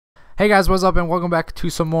Hey guys, what's up and welcome back to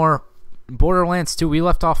some more Borderlands 2. We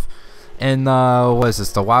left off in what is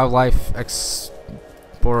this, the Wildlife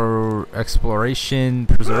Exploration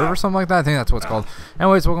Preserve or something like that. I think that's what it's called.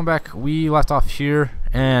 Anyways, welcome back. We left off here,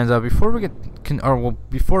 and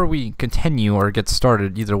before we continue or get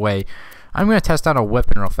started, either way, I'm gonna test out a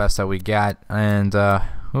weapon real fast that we got. And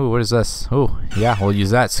ooh, what is this? Oh yeah, we'll use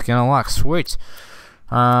that. Skin unlock, sweet.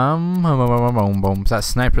 That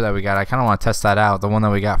sniper that we got, I kind of want to test that out. The one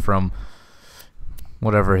that we got from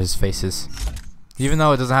whatever his face is. Even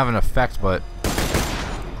though it doesn't have an effect, but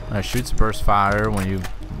it shoots burst fire when you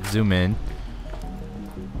zoom in.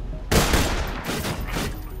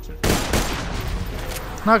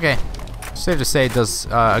 Okay, safe to say it does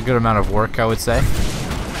a good amount of work, I would say.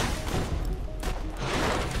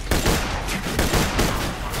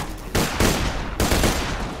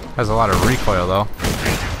 Has a lot of recoil though.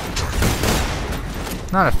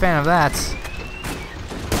 Not a fan of that.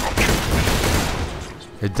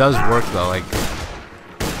 It does work though, like.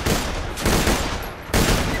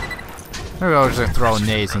 There we go, just gonna throw a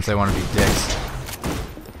nade since they want to be dicks.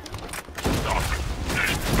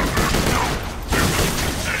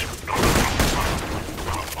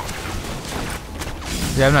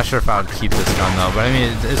 Yeah, I'm not sure if I would keep this gun though, but I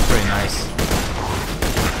mean, it's pretty nice.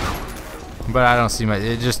 But I don't see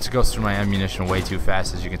it just goes through my ammunition way too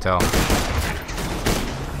fast, as you can tell.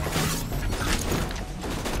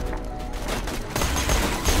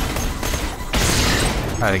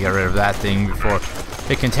 I had to get rid of that thing before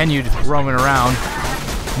it continued roaming around,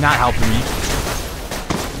 not helping me.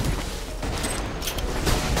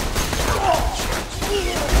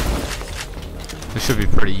 This should be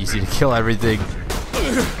pretty easy to kill everything.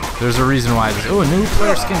 There's a reason why this. Oh, a new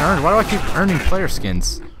player skin earned. Why do I keep earning player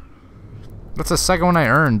skins? That's the second one I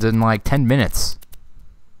earned in like 10 minutes.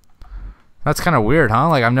 That's kind of weird, huh?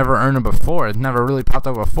 Like I've never earned them before. It's never really popped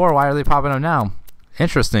up before. Why are they popping up now?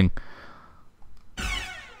 Interesting.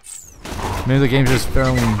 Maybe the game's just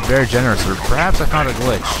feeling very generous, or perhaps I found a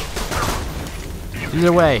glitch.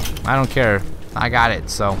 Either way, I don't care. I got it,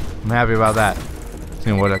 so I'm happy about that.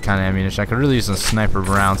 Seeing what kind of ammunition. I could really use some sniper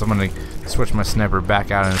rounds. I'm gonna switch my sniper back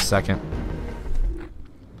out in a second.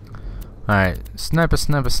 Alright, sniper,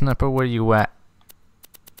 sniper, sniper, where you at?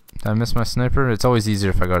 Did I miss my sniper? It's always easier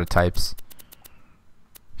if I go to types.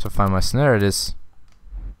 So find my sniper. There it is.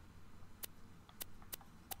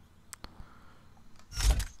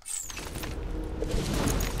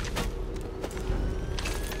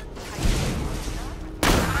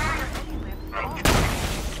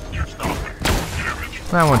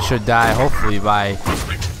 That one should die, hopefully, by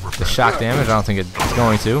the shock damage. I don't think it's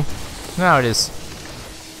going to. No, it is.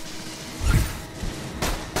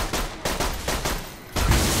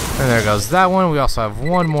 And there goes that one. We also have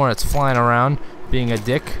one more that's flying around, being a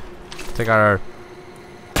dick. Take out our...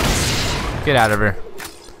 Get out of here.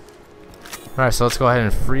 Alright, so let's go ahead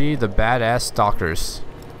and free the badass stalkers.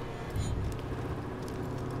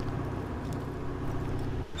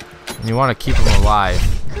 And you want to keep them alive.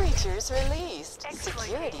 Creatures released.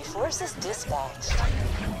 Security forces dispatched.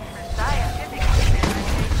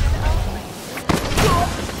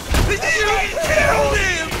 You killed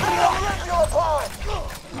him!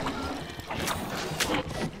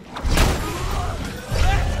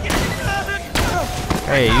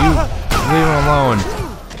 Hey, you leave him alone.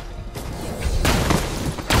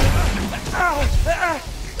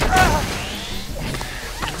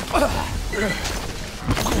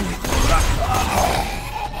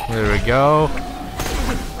 There we go.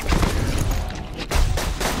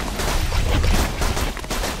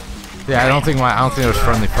 Yeah, I don't think there's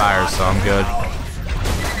friendly fire, so I'm good.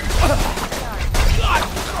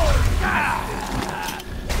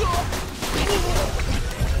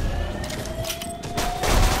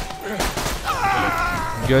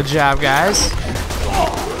 Good job, guys.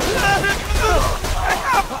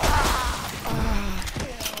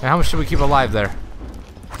 And how much should we keep alive there?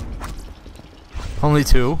 Only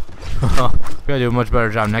 2. We gotta do a much better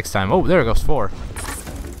job next time. Oh, there it goes, 4.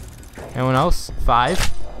 Anyone else?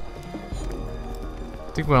 5.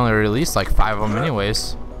 I think we only released like 5 of them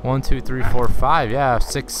anyways. 1, 2, 3, 4, 5. Yeah,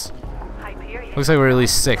 6. Looks like we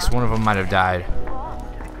released 6. One of them might have died.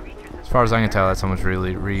 As far as I can tell, that's how much we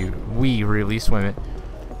released. Wait a minute.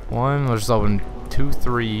 1, let's just open 2,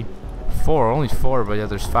 3, 4. Only 4, but yeah,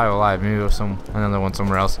 there's 5 alive. Maybe there's another one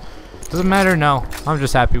somewhere else. Doesn't matter, no. I'm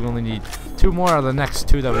just happy we only need 2 more out of the next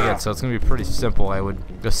 2 that we get. So it's going to be pretty simple, I would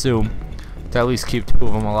assume, to at least keep 2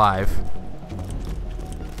 of them alive.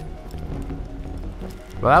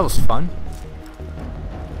 Well, that was fun.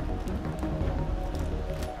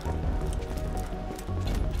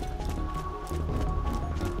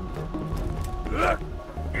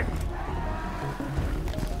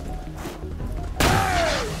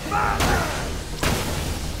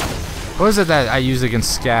 What is it that I use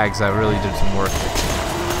against skags that really did some work? I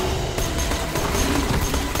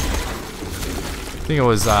think it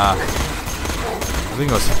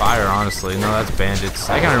was fire, honestly. No, that's bandits.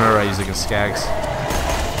 I can't remember what I used against skags.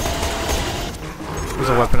 There's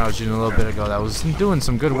a weapon I was using a little bit ago that was doing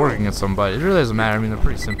some good work against them, but it really doesn't matter. I mean, they're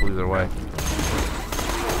pretty simple either way.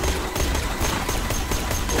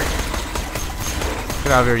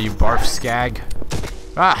 Get out of here, you barf skag.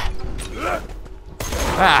 Ah!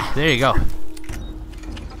 Ah, there you go.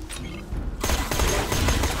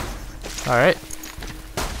 Alright.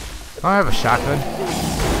 I have a shotgun.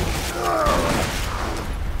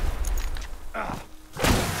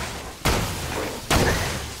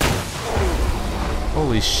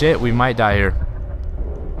 Holy shit, we might die here.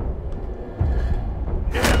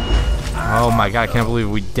 Oh my god, I can't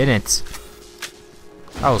believe we didn't.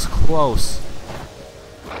 That was close.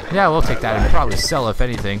 Yeah, we'll take that and probably sell if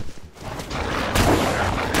anything.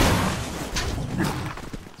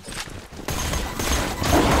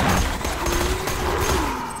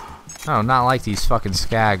 I do not like these fucking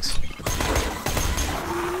skags.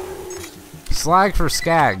 Slag for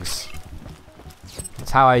skags. That's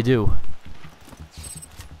how I do.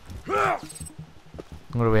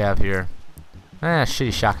 What do we have here?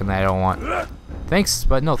 Shitty shotgun that I don't want. Thanks,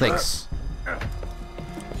 but no thanks.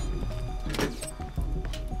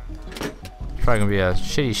 Probably gonna be a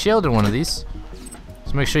shitty shield in one of these.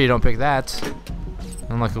 So make sure you don't pick that.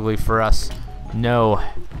 Unluckily for us, no.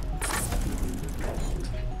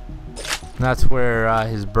 That's where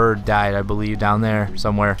his bird died, I believe, down there,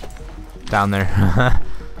 somewhere. Down there.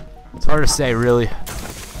 It's hard to say, really.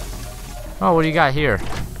 Oh, what do you got here?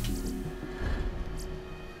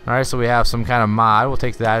 Alright, so we have some kind of mod. We'll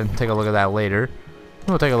take that and take a look at that later.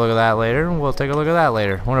 We'll take a look at that later, and we'll take a look at that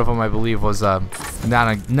later. One of them, I believe, was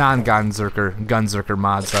non-gunzerker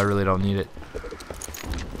mod, so I really don't need it.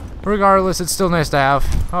 Regardless, it's still nice to have.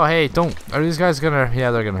 Oh, hey, are these guys gonna... Yeah,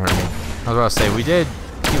 they're gonna hurt me. I was about to say, we did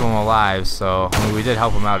keep them alive, so... I mean, we did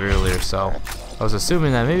help them out earlier, so... I was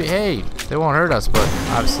assuming that maybe, hey, they won't hurt us, but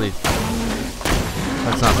obviously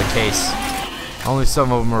that's not the case. Only some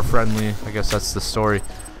of them are friendly. I guess that's the story.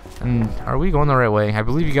 And are we going the right way? I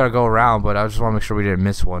believe you gotta go around, but I just want to make sure we didn't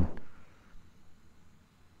miss one.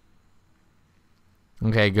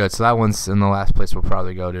 Okay, good. So that one's in the last place we'll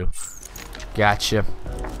probably go to. Gotcha.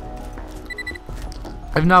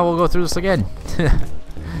 If not, we'll go through this again.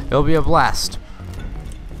 It'll be a blast.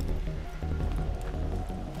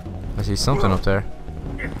 I see something up there.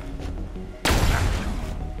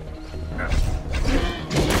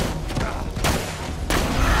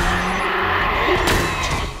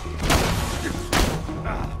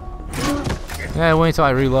 Yeah, wait until I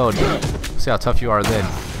reload. See how tough you are then.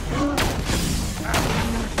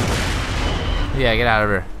 Yeah, get out of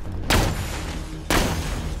here.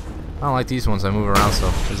 I don't like these ones that move around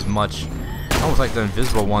so as much. I almost like the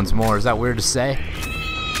invisible ones more. Is that weird to say?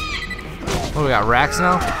 Oh, we got racks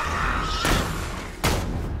now?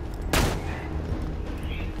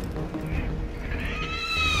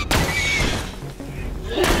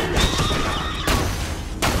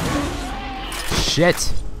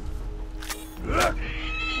 Shit.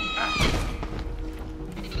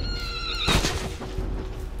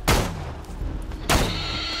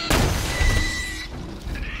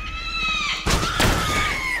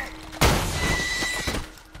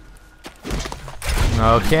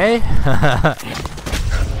 Okay.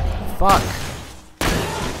 Fuck.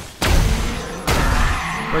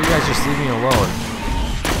 Why you guys just leave me alone?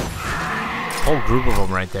 Whole group of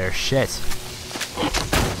them right there. Shit.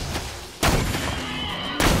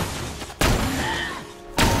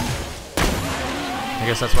 I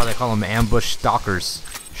guess that's why they call them ambush stalkers.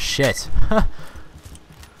 Shit.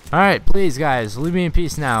 Alright, please guys, leave me in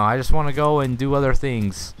peace now. I just want to go and do other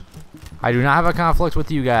things. I do not have a conflict with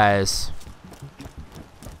you guys.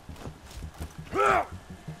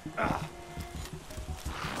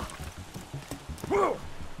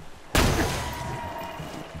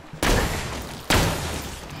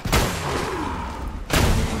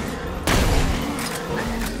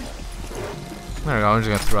 There we go, I'm just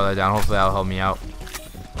gonna throw that down. Hopefully that'll help me out.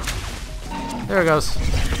 There it goes.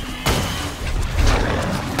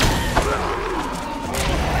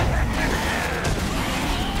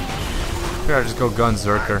 Here, I'll just go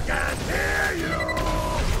gunzerker.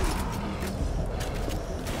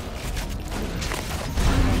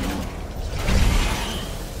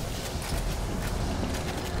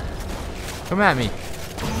 Come at me.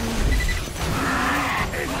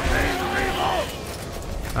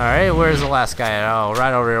 Alright, where's the last guy at? Oh,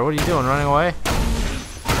 right over here. What are you doing? Running away?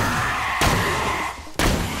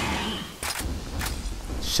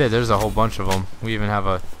 Shit, there's a whole bunch of them. We even have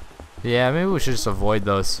a Yeah, maybe we should just avoid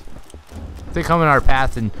those. If they come in our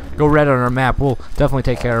path and go red on our map, we'll definitely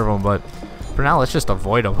take care of them, but for now, let's just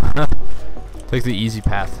avoid them. Take the easy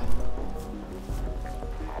path.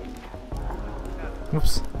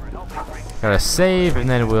 Oops. Gotta save, and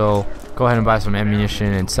then we'll go ahead and buy some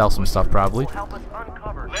ammunition and sell some stuff, probably.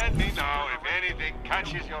 Let me know if anything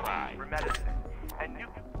catches your eye. And you...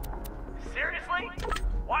 Seriously?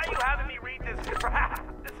 Why are you having me read this crap?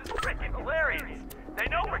 This is freaking hilarious. They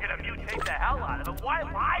know we're gonna mutate the hell out of them. Why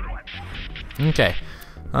lie to us? Okay.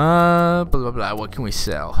 Blah blah blah. What can we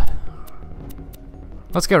sell?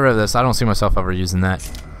 Let's get rid of this. I don't see myself ever using that.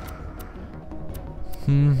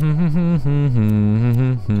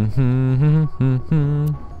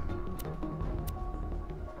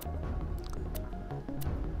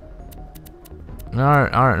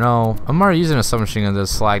 Alright, no. I'm already using a submachine gun that does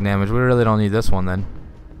slag damage. We really don't need this one then.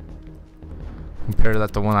 Compared to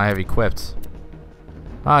that, the one I have equipped.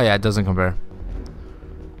 Oh yeah, it doesn't compare.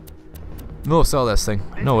 We'll sell this thing.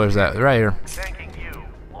 No, where's that? Right here.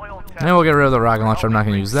 And we'll get rid of the rocket launcher. I'm not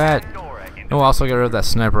going to use that. And we'll also get rid of that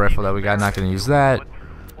sniper rifle that we got. Not going to use that.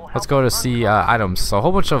 Let's go to see items. So a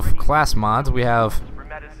whole bunch of class mods. We have,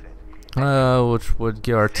 which would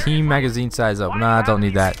give our team magazine size up. Nah, don't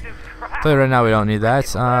need that. Tell you right now, we don't need that.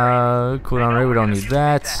 Cooldown rate, we don't need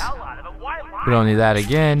that. We don't need that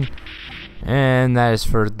again. And that is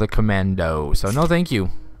for the commando. So no, thank you.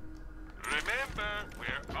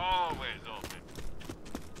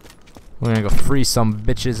 We're gonna go free some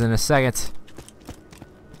bitches in a second.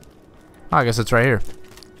 Oh, I guess it's right here.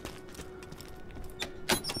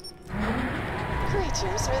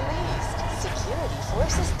 Creatures released. Security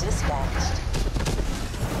forces dispatched.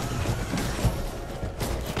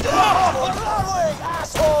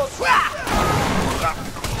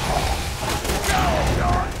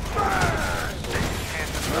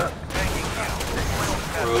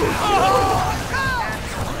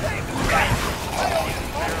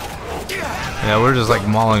 Yeah, we're just like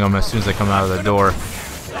mauling them as soon as they come out of the door.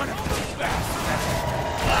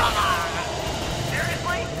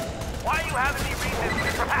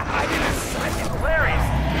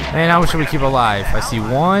 And how much should we keep alive? I see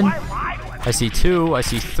one, I see two, I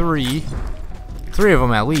see three. Three of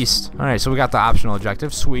them at least. Alright, so we got the optional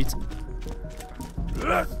objective. Sweet.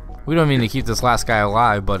 We don't mean to keep this last guy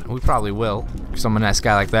alive, but we probably will. Because I'm a nice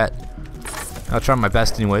guy like that. I'll try my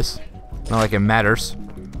best anyways. Not like it matters.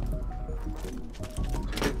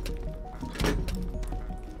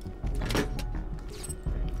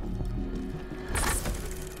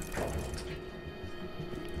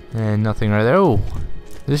 And nothing right there. Oh,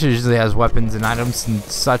 this usually has weapons and items and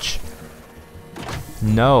such.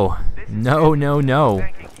 No, no, no, no.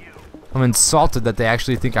 I'm insulted that they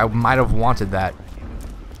actually think I might have wanted that.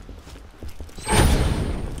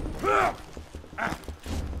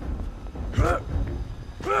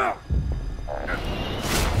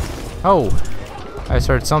 Oh, I just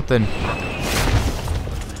heard something.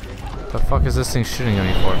 The fuck is this thing shooting at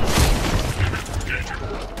me for?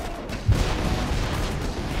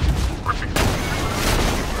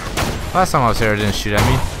 Last time I was here, it didn't shoot at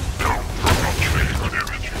me.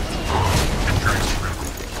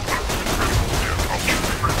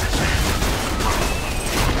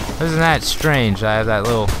 Isn't that strange? I have that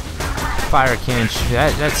little fire cannon.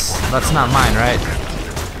 That's not mine, right?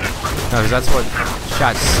 No, because that's what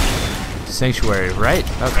shot Sanctuary, right?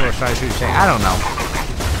 That's what I was trying to shoot. I don't know.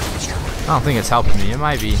 I don't think it's helping me. It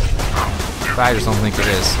might be, but I just don't think it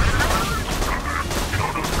is.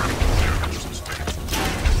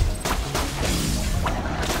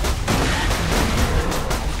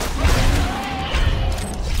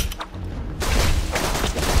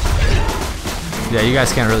 Yeah, you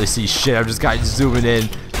guys can't really see shit. I'm just zooming in.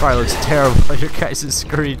 Probably looks terrible on your guys'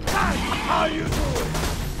 screen. How you doing?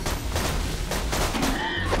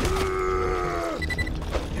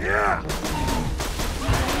 Yeah.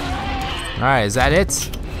 Alright, is that it?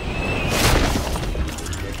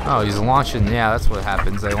 Oh, he's launching. Yeah, that's what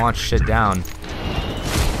happens. They launch shit down.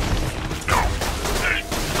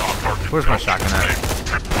 Where's my shotgun at?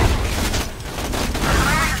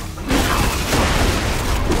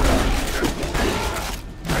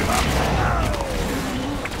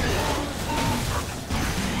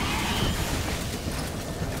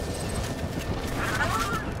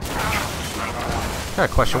 Got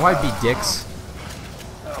a question. Why be dicks?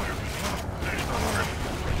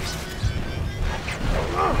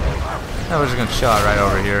 No, we're just gonna chill out right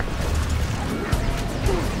over here.